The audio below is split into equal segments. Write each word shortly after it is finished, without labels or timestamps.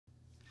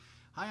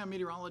Hi, I'm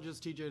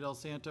meteorologist TJ Del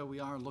Santo.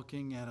 We are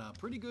looking at a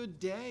pretty good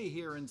day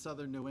here in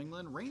southern New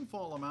England.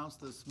 Rainfall amounts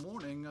this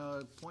morning,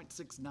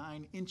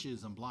 0.69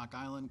 inches on Block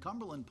Island,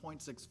 Cumberland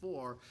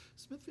 0.64,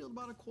 Smithfield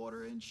about a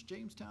quarter inch,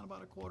 Jamestown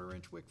about a quarter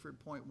inch, Wickford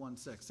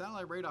 0.16.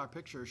 Satellite radar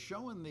picture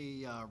showing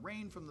the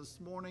rain from this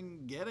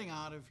morning getting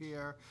out of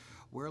here.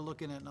 We're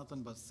looking at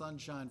nothing but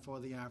sunshine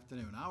for the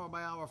afternoon. Hour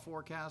by hour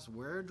forecast,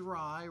 we're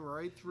dry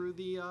right through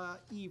the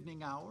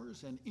evening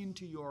hours and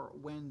into your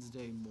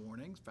Wednesday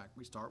mornings. In fact,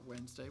 we start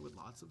Wednesday with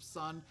lots of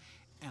sun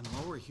and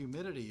lower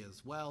humidity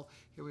as well.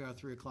 Here we are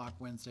 3 o'clock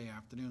Wednesday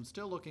afternoon,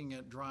 still looking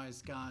at dry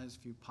skies, a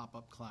few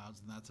pop-up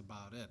clouds, and that's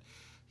about it.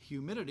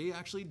 Humidity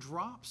actually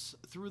drops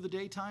through the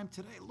daytime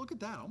today. Look at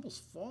that,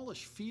 almost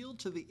fallish feel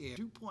to the air.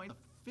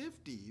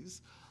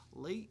 2.50s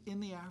late in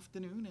the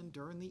afternoon and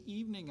during the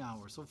evening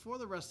hours. So for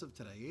the rest of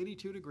today,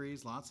 82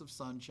 degrees, lots of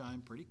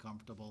sunshine, pretty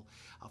comfortable.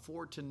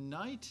 For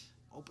tonight,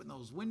 open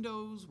those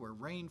windows. We're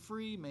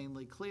rain-free,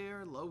 mainly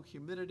clear, low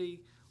humidity.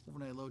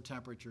 Overnight low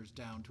temperatures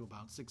down to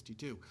about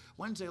 62.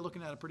 Wednesday,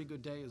 looking at a pretty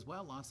good day as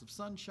well. Lots of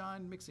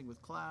sunshine mixing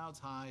with clouds,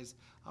 highs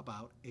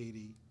about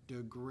 80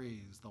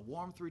 degrees. The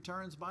warmth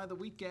returns by the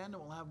weekend,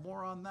 and we'll have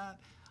more on that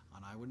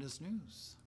on Eyewitness News.